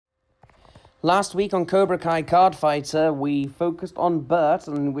Last week on Cobra Kai Card Fighter, we focused on Bert,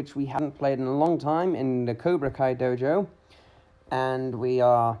 in which we hadn't played in a long time in the Cobra Kai dojo. And we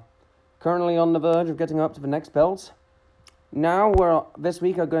are currently on the verge of getting up to the next belt. Now, this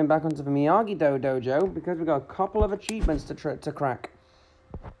week, are going back onto the Miyagi-Do dojo because we've got a couple of achievements to crack.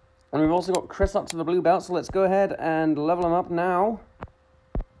 And we've also got Chris up to the blue belt, so let's go ahead and level him up now.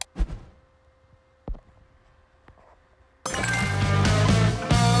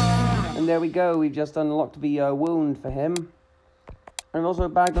 And there we go, we've just unlocked the wound for him. And we've also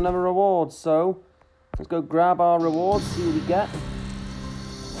bagged another reward, so let's go grab our rewards, see what we get.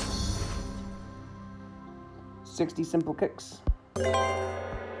 60 simple kicks. And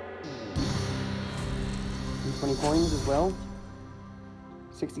 20 coins as well.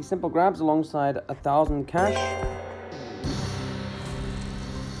 60 simple grabs alongside 1,000 cash.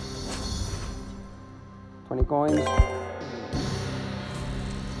 20 coins.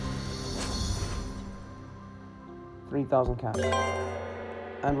 3,000 cash.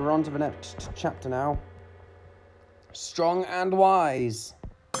 And we're on to the next chapter now. Strong and Wise.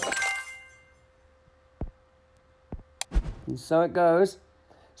 And so it goes.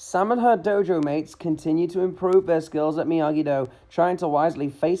 Sam and her dojo mates continue to improve their skills at Miyagi-Do, trying to wisely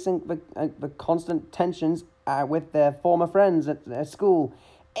facing the constant tensions with their former friends at their school.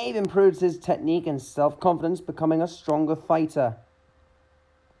 Abe improves his technique and self-confidence, becoming a stronger fighter.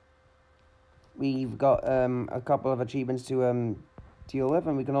 We've got a couple of achievements to deal with,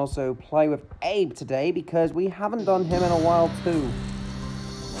 and we can also play with Abe today because we haven't done him in a while too.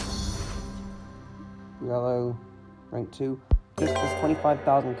 Yellow, rank 2, just as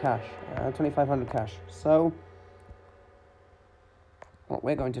 25,000 cash, 2,500 cash. So what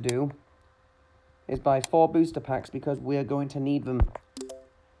we're going to do is buy 4 booster packs because we're going to need them.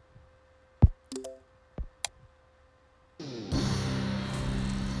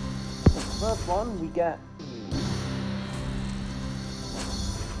 First one, we get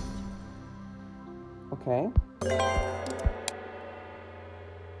okay.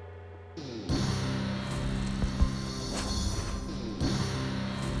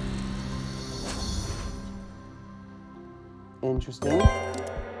 Interesting.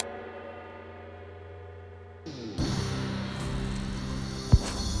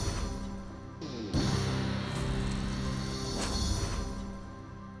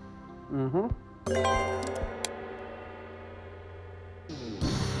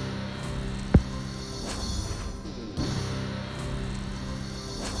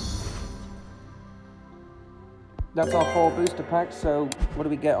 That's our 4 booster packs, so what do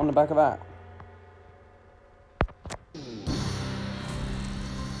we get on the back of that?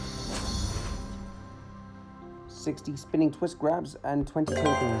 $60 spinning twist grabs and 20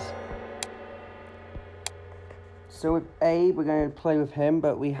 tokens. So with Abe, we're going to play with him,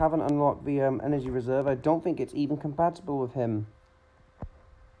 but we haven't unlocked the energy reserve. I don't think it's even compatible with him.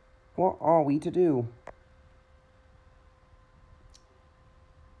 What are we to do?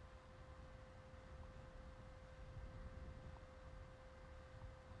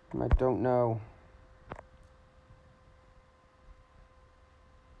 I don't know.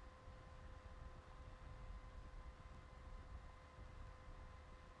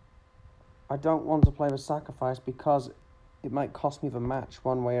 I don't want to play the sacrifice because it might cost me the match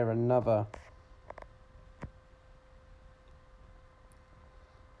one way or another.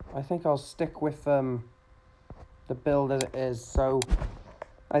 I think I'll stick with the build as it is. So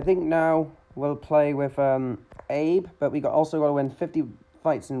I think now we'll play with Abe, but we also got to win 50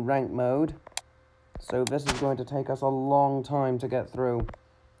 fights in rank mode. So this is going to take us a long time to get through.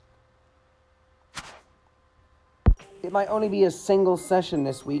 It might only be a single session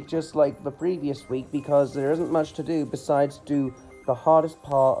this week, just like the previous week, because there isn't much to do besides do the hardest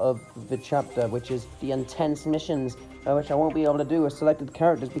part of the chapter, which is the intense missions, which I won't be able to do with selected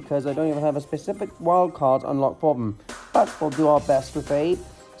characters because I don't even have a specific wildcard unlocked for them. But we'll do our best with Abe,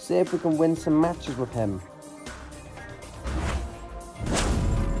 see if we can win some matches with him.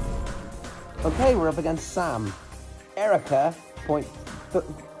 Okay, we're up against Sam. Erica,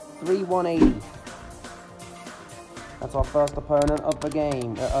 .3180. That's our first opponent of the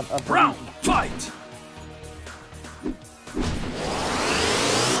game. Round fight!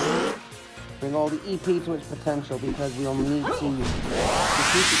 Bring all the EP to its potential because we'll need to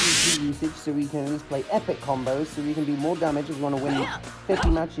decrease the EP usage so we can at least play epic combos so we can do more damage if we want to win 50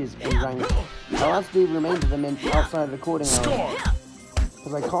 matches in rank. I'll have to do the remainder of them outside of recording hours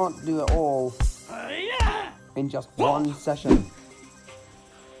because I can't do it all in just one session.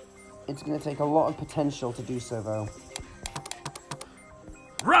 It's going to take a lot of potential to do so, though.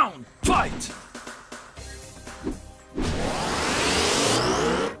 Round fight!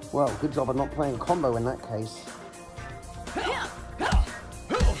 Well, good job of not playing combo in that case.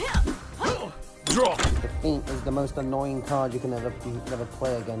 Draw. The Feint is the most annoying card you can ever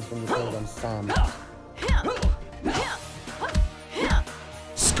play against when you play against Sam.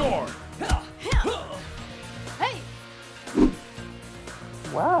 Score.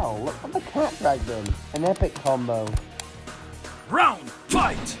 Wow, look what the cat dragged in. An epic combo. Round.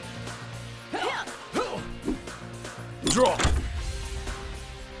 Fight. Draw.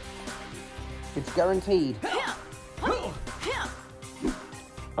 It's guaranteed.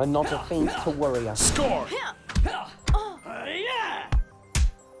 And not a Feint to worry us. Score.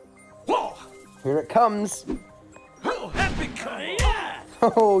 Here it comes. Epic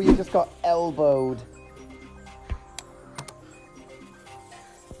combo. Oh, you just got elbowed.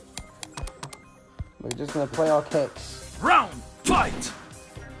 We're just gonna play our kicks. Round. Fight.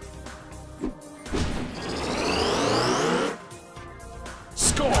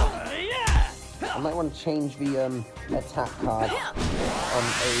 Score. I might want to change the attack card on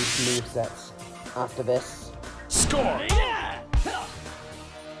Abe's movesets after this. Score.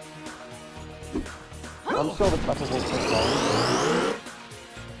 I'm sure the battle will take long.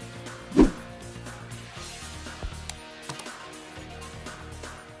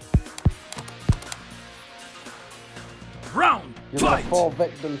 Round. You're going Fight. to fall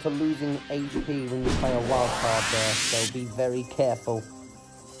victim to losing HP when you play a wild card there, so be very careful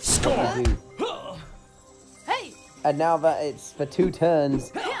Score. what you do. And now that it's for 2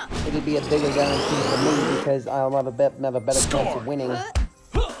 turns, it'll be a bigger guarantee for me because I'll have a better chance of winning.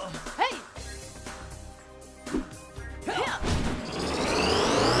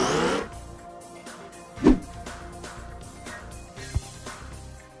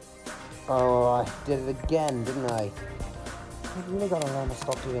 Oh, I did it again, didn't I? I really gotta learn to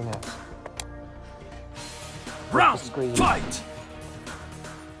stop doing that. Round. Screen. Fight.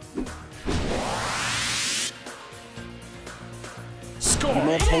 Score. You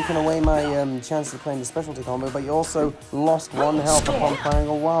may have taken away my chance of playing the specialty combo, but you also lost 1 health upon playing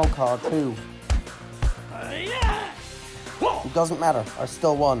a wild card too. It doesn't matter, I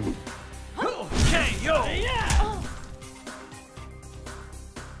still won. KO.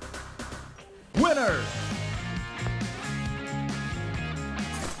 Winner.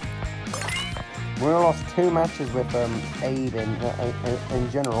 We lost 2 matches with Abe in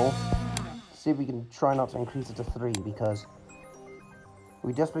general. See if we can try not to increase it to 3 because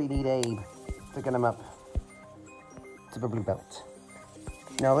we desperately need Abe to get him up to the blue belt.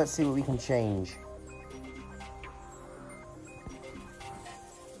 Now let's see what we can change.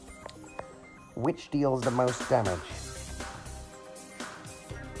 Which deals the most damage?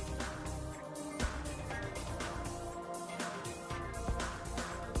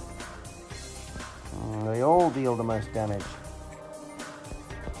 They all deal the most damage.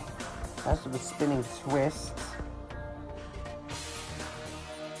 As for the spinning twist,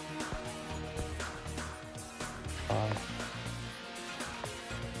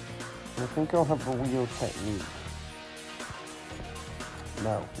 I think I'll have the wheel technique.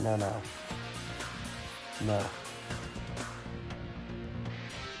 No.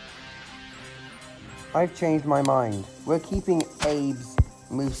 I've changed my mind. We're keeping Abe's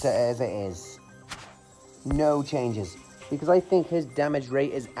moveset as it is. No changes. Because I think his damage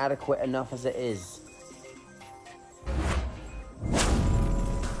rate is adequate enough as it is.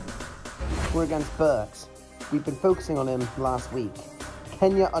 We're against Bert. We've been focusing on him last week.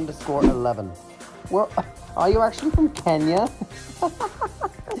 Kenya_11. Are you actually from Kenya?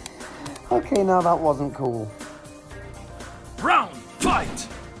 Okay, now that wasn't cool. Round. Fight.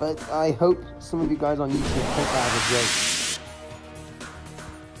 But I hope some of you guys on YouTube take that as a joke.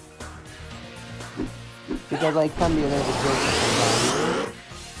 Because I can be a little bit joker sometimes.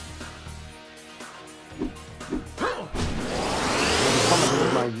 Comedy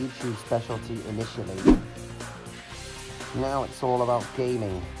was my YouTube specialty initially. Now it's all about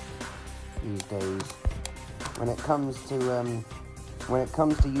gaming these days. When it comes to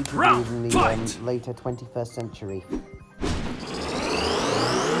YouTube Round, in the fight. later 21st century.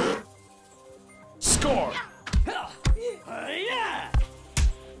 Score.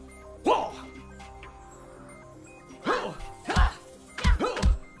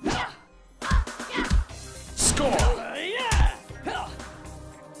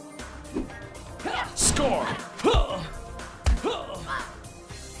 Score.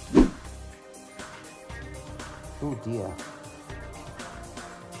 Oh dear.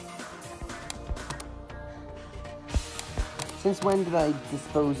 Since when did I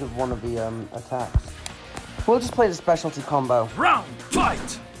dispose of one of the attacks? We'll just play the specialty combo. Round.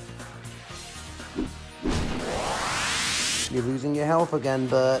 Fight. You're losing your health again,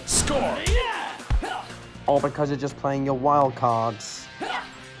 Bert. Score! All because you're just playing your wild cards.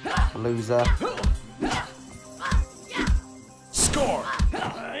 Loser. Score!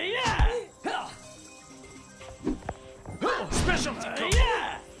 Specialty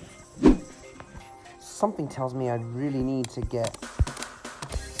combo! Something tells me I really need to get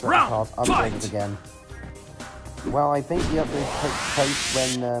certain Round, cards upgraded fight! again. Well, I think the upgrade takes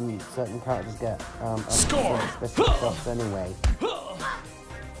place when certain characters get Score! specific buffs anyway.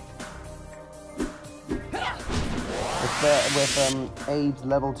 With age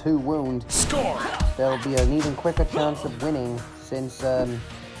level 2 wound, Score! there'll be an even quicker chance of winning since you'll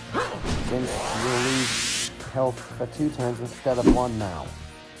lose health for 2 times instead of 1 now.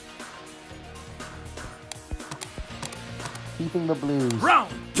 Keeping the blues.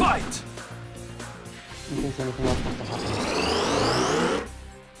 Round, fight! Do you think anything else has to happen?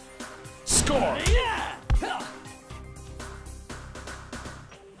 Score!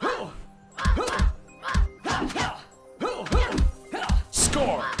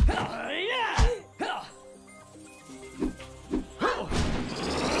 Score!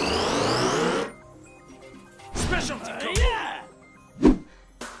 Specialty combo!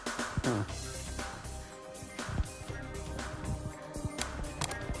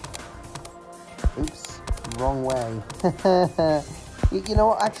 Oops, wrong way. You know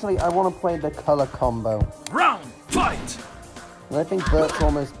what, actually, I want to play the color combo. Round, fight! And I think Bert's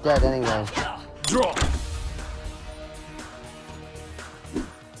almost dead anyway. Draw!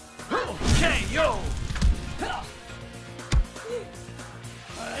 KO!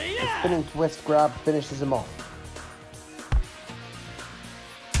 Spinning twist grab finishes him off.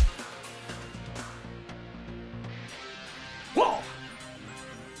 Whoa!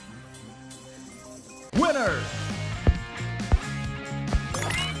 Winner!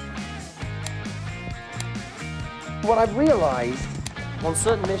 What I've realized, on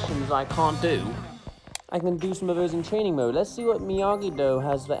certain missions I can't do, I can do some of those in training mode. Let's see what Miyagi-Do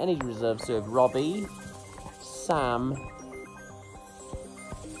has for energy reserve serve. Robbie, Sam,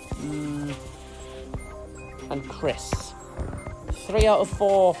 and Chris. 3 out of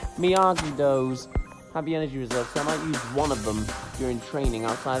 4 Miyagi-Dos have the energy reserve, so I might use one of them during training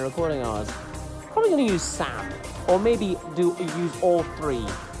outside of recording hours. Probably going to use Sam, or maybe use all 3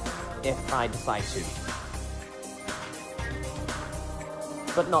 if I decide to.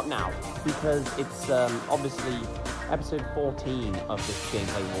 But not now, because it's obviously episode 14 of this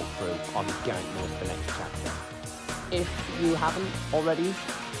gameplay walkthrough on Geraint the next chapter. If you haven't already,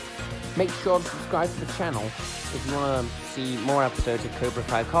 make sure to subscribe to the channel if you want to see more episodes of Cobra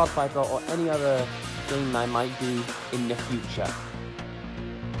Kai Card Fighter or any other game I might do in the future.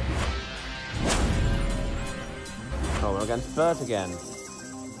 Oh, we're against Bert again.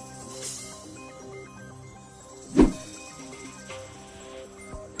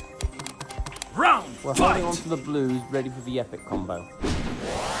 Round, We're fight! holding on to the blues, ready for the epic combo.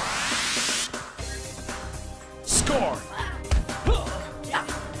 Score!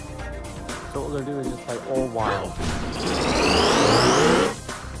 So what we're going to do is just play all wild.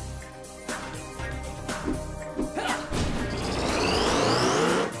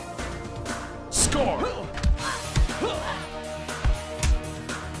 Score!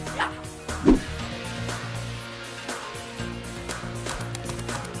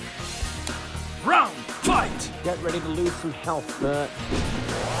 Round, fight! Get ready to lose some health, Bert.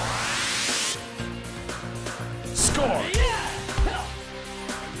 Score!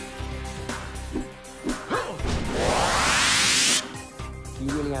 You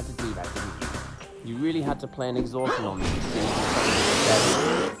really had to do that, didn't you? You really had to play an exhaustion on me to see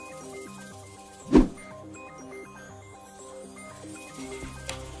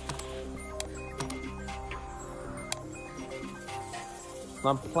if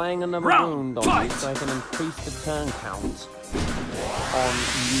I'm playing another wound on you so I can increase the turn count on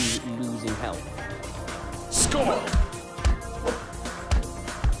you losing health. Score!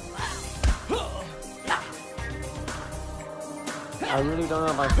 I really don't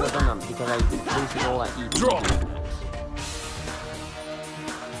know if I should have done that because I wasted all that EP. Draw!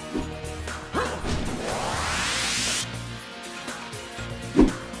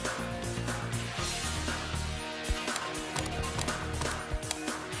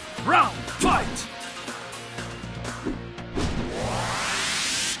 Round, fight!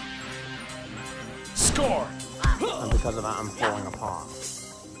 Score! And because of that, I'm falling apart.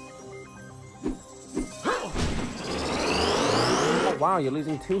 Oh wow, you're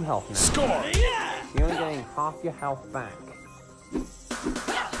losing 2 health now. Score! You're only getting half your health back.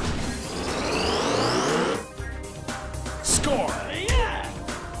 Score!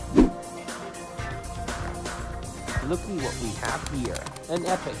 looky what we have here. An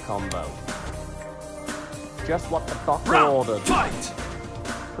epic combo. Just what the doctor ordered. Fight!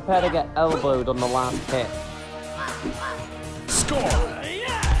 Prepare to get elbowed on the last hit. Score!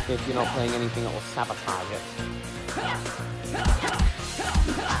 If you're not playing anything that will sabotage it.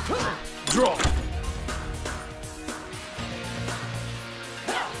 Draw!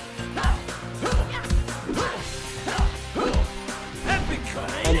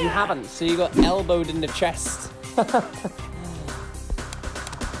 And you haven't, so you got elbowed in the chest.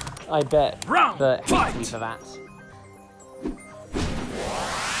 I bet Round, the fight! HP for that.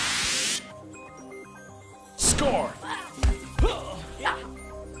 Score!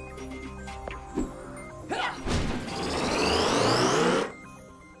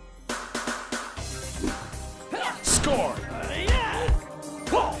 Score!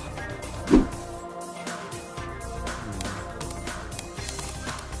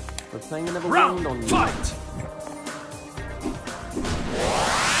 We're playing another Round, round on you. fight!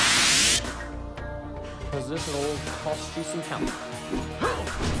 Because this will all cost you some health.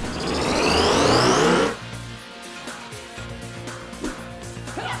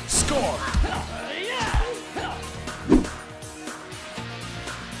 Score!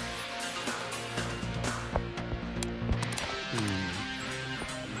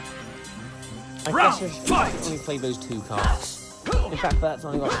 I Round, guess I should fight! only play those 2 cards. In fact, that's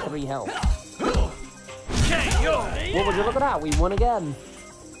only got 3 health. KO! What would you look at that? We won again.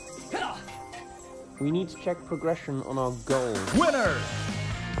 We need to check progression on our goals. Winner!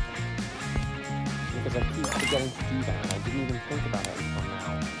 Because I keep forgetting to do that. I didn't even think about it until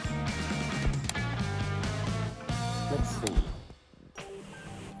now. Let's see.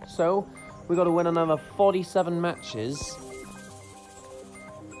 So, we got to win another 47 matches.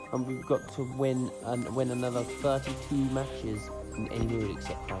 And we've got to win another 32 matches in any mode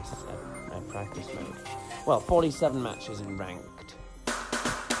except practice mode. Well, 47 matches in ranked.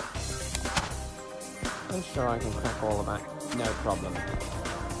 I'm sure I can crack all of that, no problem.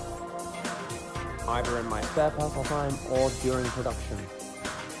 Either in my spare personal time or during production.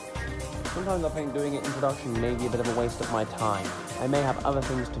 Sometimes I think doing it in production may be a bit of a waste of my time. I may have other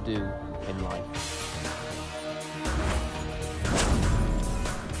things to do in life.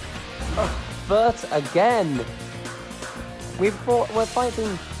 Oh, Bert again! We're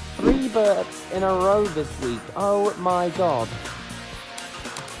fighting 3 Berts in a row this week. Oh my god.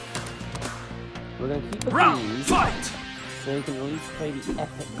 We're gonna keep the Round, these, fight! so you can at least play the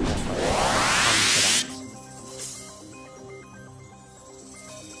epic combo.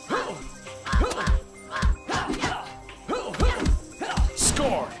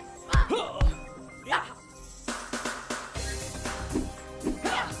 Score!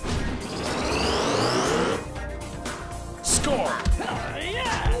 Score!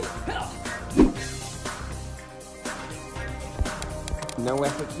 No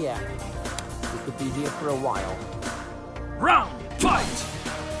epic yet. We could be here for a while. Round, fight!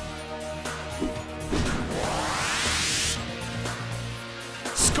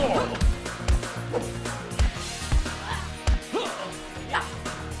 Score!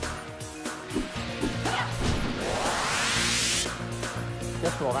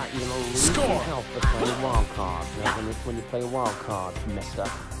 Just for all that, you're gonna lose some Score! health for playing wild card. Now, when you play a wild card, mister.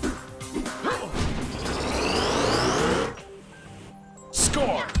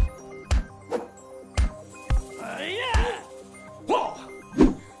 Score!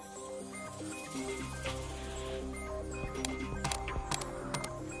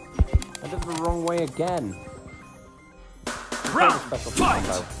 I did it the wrong way again. Round, Special fight!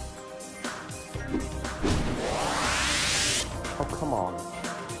 combo. Oh, come on.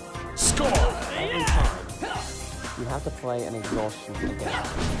 Score! Every time, you have to play an exhaustion again.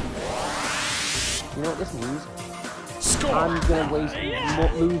 You know what this means? Score! I'm gonna lose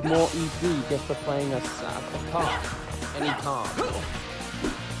more EP just for playing a card. Any card.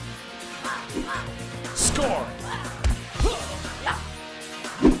 Score!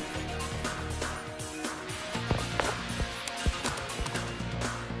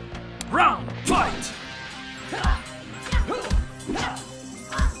 Round, fight!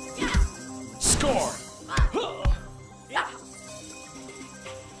 Score!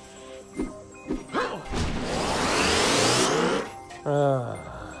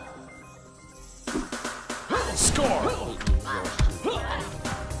 Score!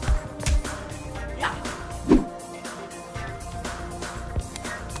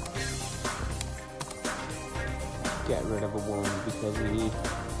 Get rid of a wound because we need to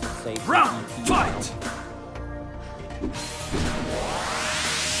save some Round, EP fight! now.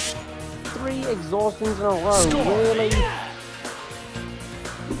 3 exhaustions in a row, Score! really? That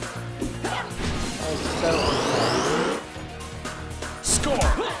is so unfair.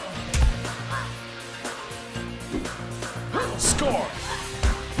 Score!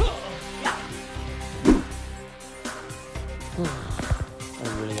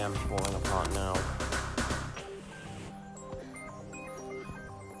 I really am falling apart now.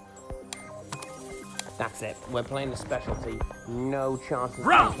 That's it. We're playing a specialty. No chances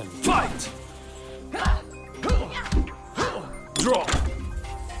Round, taken. fight! Draw!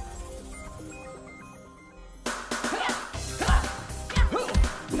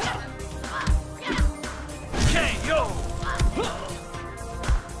 KO!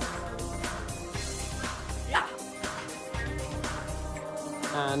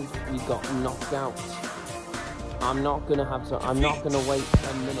 And we got knocked out. I'm not gonna wait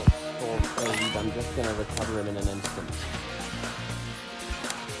 10 minutes for Aid. I'm just gonna recover him in an instant.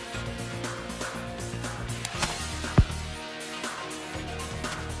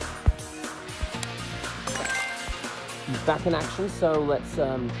 He's back in action, so let's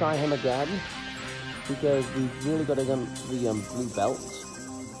try him again. Because we've really got to get the blue belt.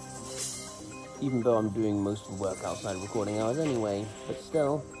 Even though I'm doing most of the work outside recording hours anyway, but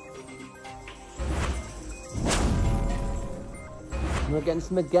still. We're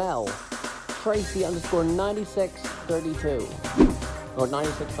against Miguel. Tracy underscore 9632. Or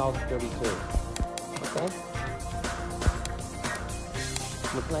 96,032. Okay.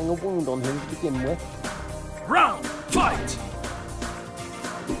 We're playing a wound on him to begin with. Round, fight!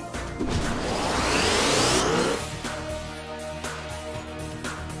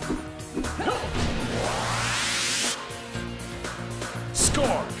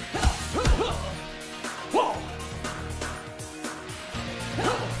 Score!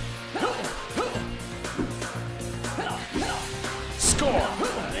 Score!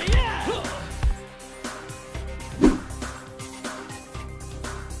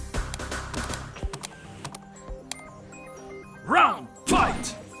 Round,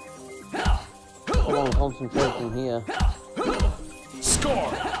 fight! Come on, concentration here.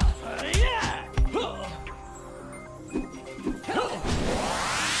 Score!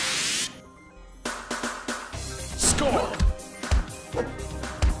 Score!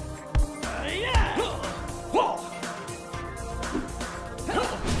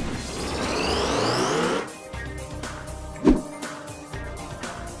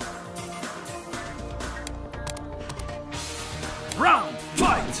 Round,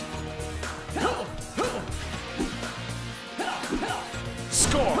 fight!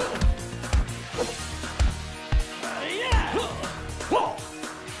 Score!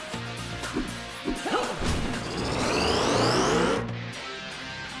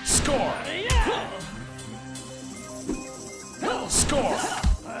 Score! Score!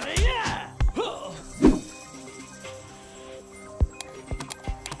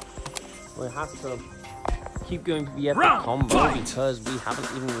 We have to keep going to the epic Round, combo fight! because we haven't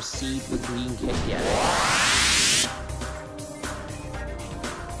even received the green kick yet.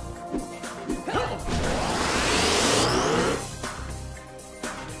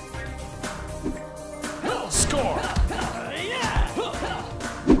 Score!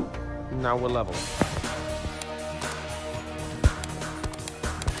 Now we're level.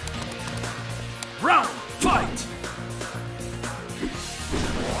 Round, fight!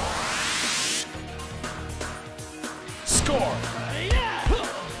 Score!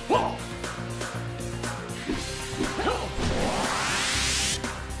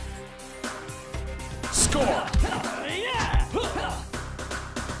 Score!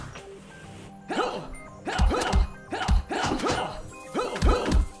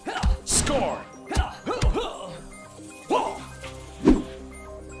 Score!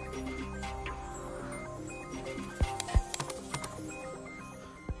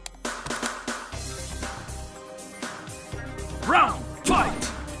 Round,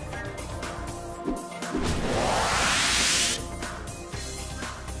 fight!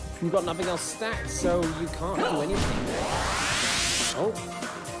 You've got nothing else stacked, so you can't do anything. Oh,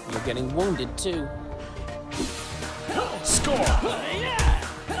 you're getting wounded too. Score!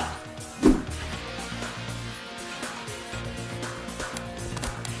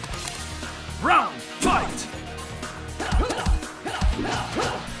 Round, fight!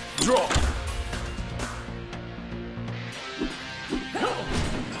 Draw!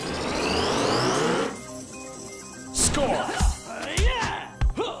 Score!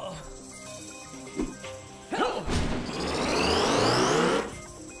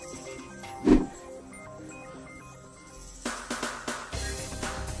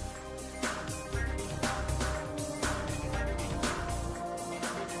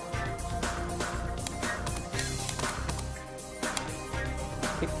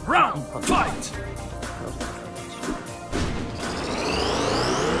 Round, fight!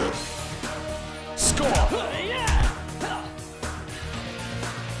 Score!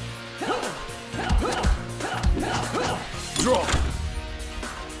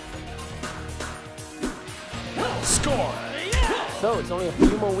 it's only a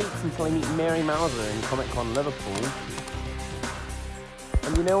few more weeks until I meet Mary Mouser in Comic-Con Liverpool.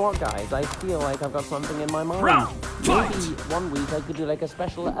 And you know what, guys? I feel like I've got something in my mind. Maybe one week I could do like a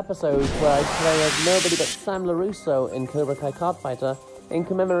special episode where I play as nobody but Sam LaRusso in Cobra Kai Card Fighter in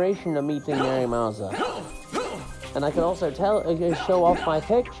commemoration of meeting Mary Mouser. And I can also show off my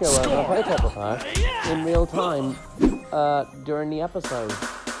picture of a photo of her in real time during the episode,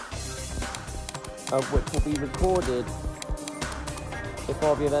 which will be recorded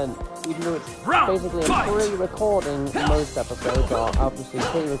before the event. Even though it's basically a pre-recording, most episodes are obviously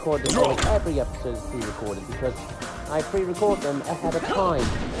pre-recorded. Almost every episode is pre-recorded because I pre-record them ahead of time.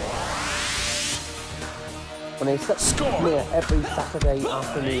 When they set near every Saturday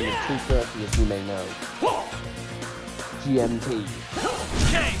afternoon at 2:30, as you may know. GMT.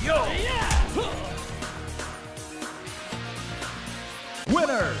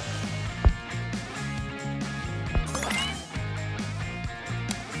 Winner!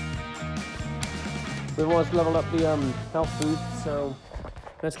 We've almost leveled up the health boost, so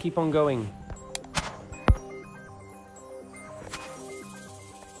let's keep on going.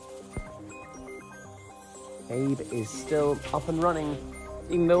 Abe is still up and running,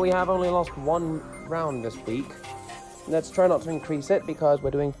 even though we have only lost one round this week. Let's try not to increase it because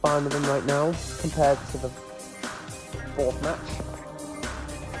we're doing fine with him right now compared to the fourth match.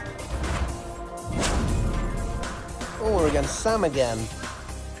 Oh, we're against Sam again.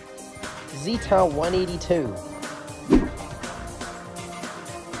 Zeta 182.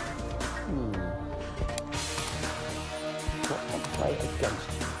 What I'll play against?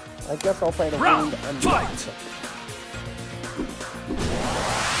 I guess I'll play the wind and fight.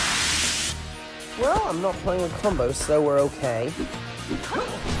 Well, I'm not playing a combo, so we're okay.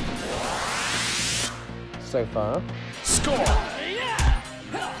 So far. Score!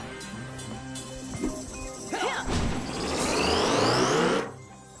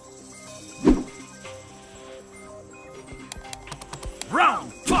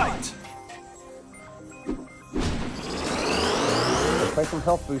 Round fight! I'll play some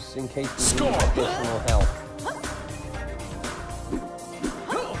health boosts in case we need additional health.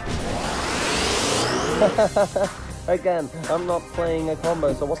 Again, I'm not playing a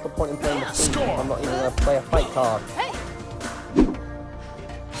combo, so what's the point in playing the theme? I'm not even going to play a fight card.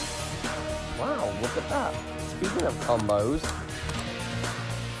 Wow, look at that. Speaking of combos,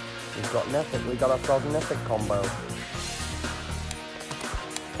 we got ourselves an epic combo.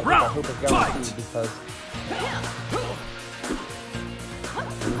 I hope it's guaranteed because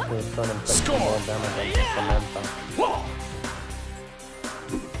we're trying to inflict more damage on Samantha.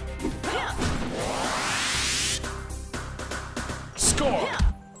 Score!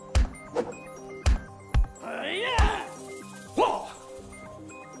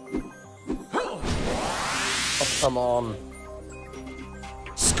 Oh, come on.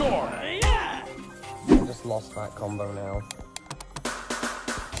 Score! I just lost that combo now.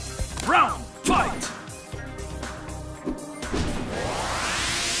 Round fight!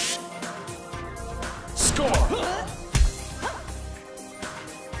 Score!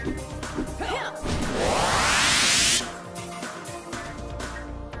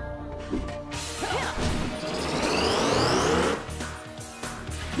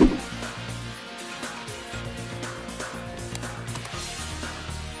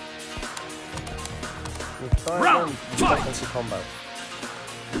 Round fight! Combo.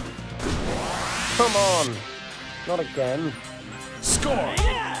 Come on! Not again. Score!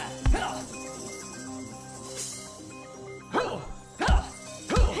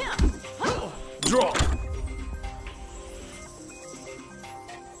 Draw!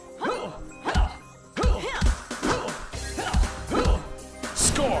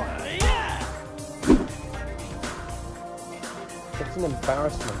 Score! It's an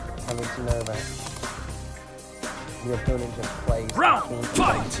embarrassment having to know that your opponent just plays round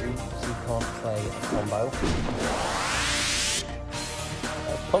fight, so you can't play a combo.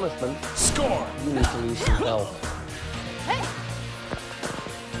 As punishment, score. You need to lose some health.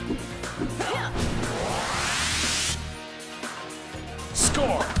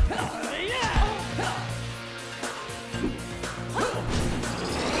 Score.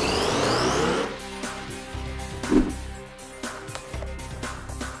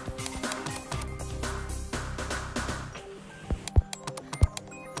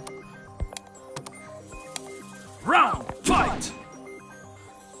 Round fight!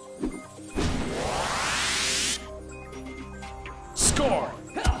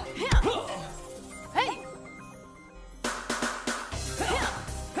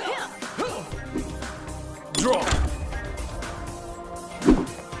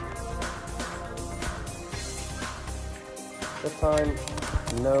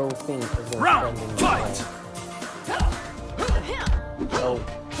 No feint is going to Round, spend in fight! So,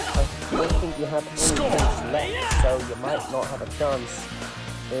 I don't think you have any Score. feints left, so you might not have a chance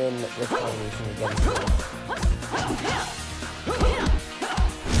in retaliation against him.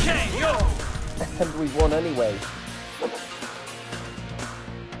 KO! And we won anyway.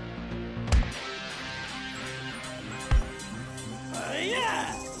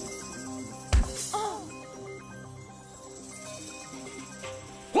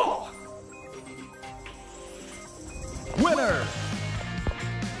 Winner!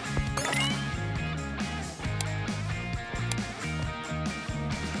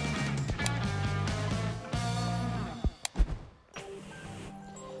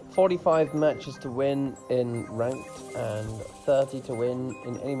 $45 matches to win in ranked and 30 to win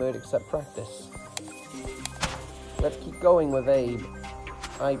in any mode except practice. Let's keep going with Abe.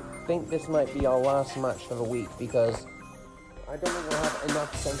 I think this might be our last match for the week because I don't think we'll have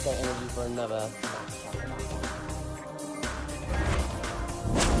enough sensei energy for another match.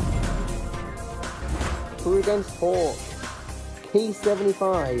 Who against Hawk?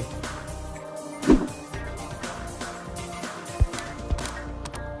 K75.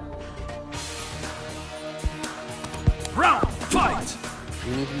 Round, fight!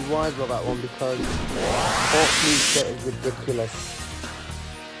 You need to be wise about that one because Hawk's move set is ridiculous.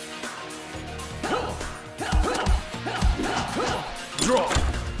 Draw!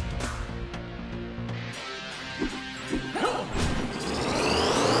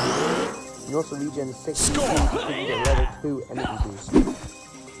 You also regen 6 Score. to get level 2 energy boost.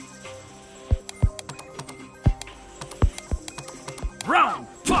 Round,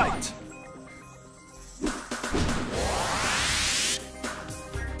 fight!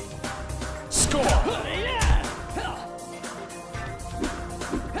 Score!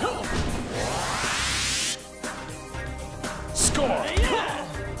 Score!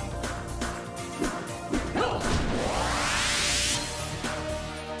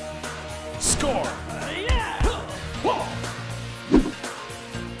 Score!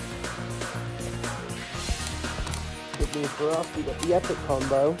 Good news for us, we got the epic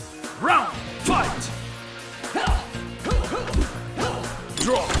combo. Round, fight!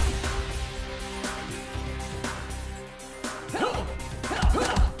 Draw!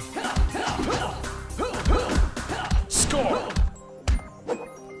 Score!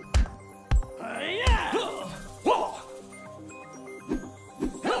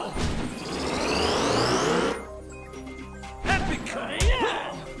 Epic!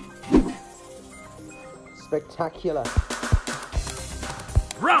 Spectacular.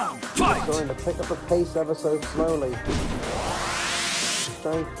 Round, fight! Trying to pick up the pace ever so slowly. Just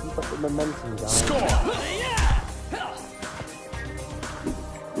trying to keep up the momentum, guys. Score!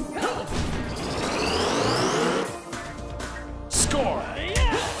 Score!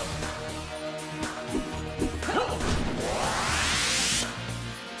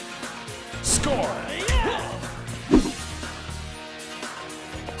 Score!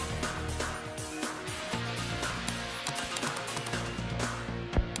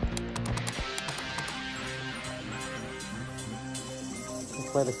 Let's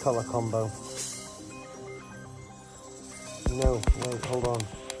play the color combo. No, wait, hold on.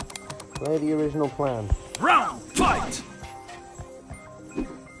 Play the original plan. Round, fight!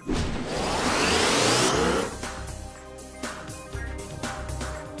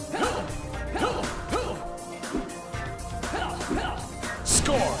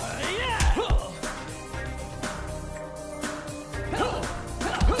 Score!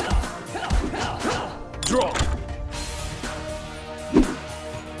 Draw!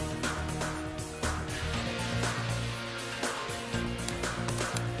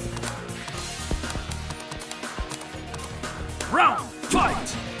 Round, fight!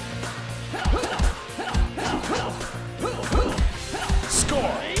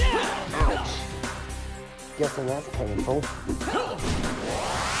 Score! Ouch. Guessing that's painful.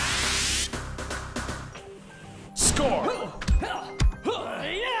 Score!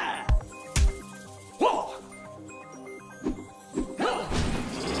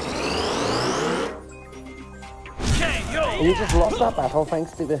 And you just lost that battle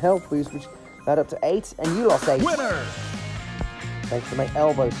thanks to the health boost, which led up to 8, and you lost 8. Winner! Thanks to my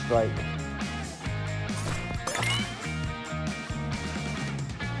elbow strike.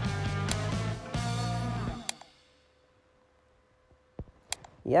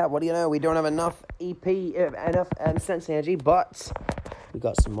 Yeah, what do you know? We don't have enough enough sense energy, but we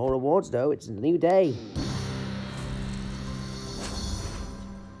got some more rewards though. It's a new day.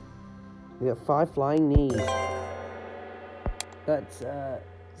 We got 5 flying knees. But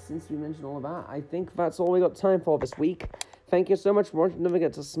since we mentioned all of that, I think that's all we got time for this week. Thank you so much for watching. Don't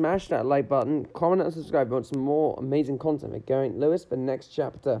forget to smash that like button, comment and subscribe if you want some more amazing content with Geraint Lewis for next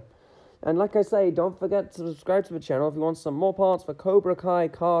chapter. And like I say, don't forget to subscribe to the channel if you want some more parts for Cobra Kai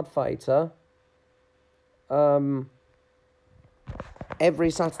Card Fighter. Every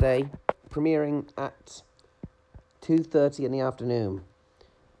Saturday, premiering at 2:30 in the afternoon.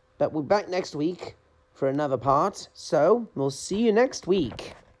 But we're back next week for another part, so we'll see you next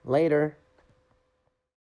week. Later.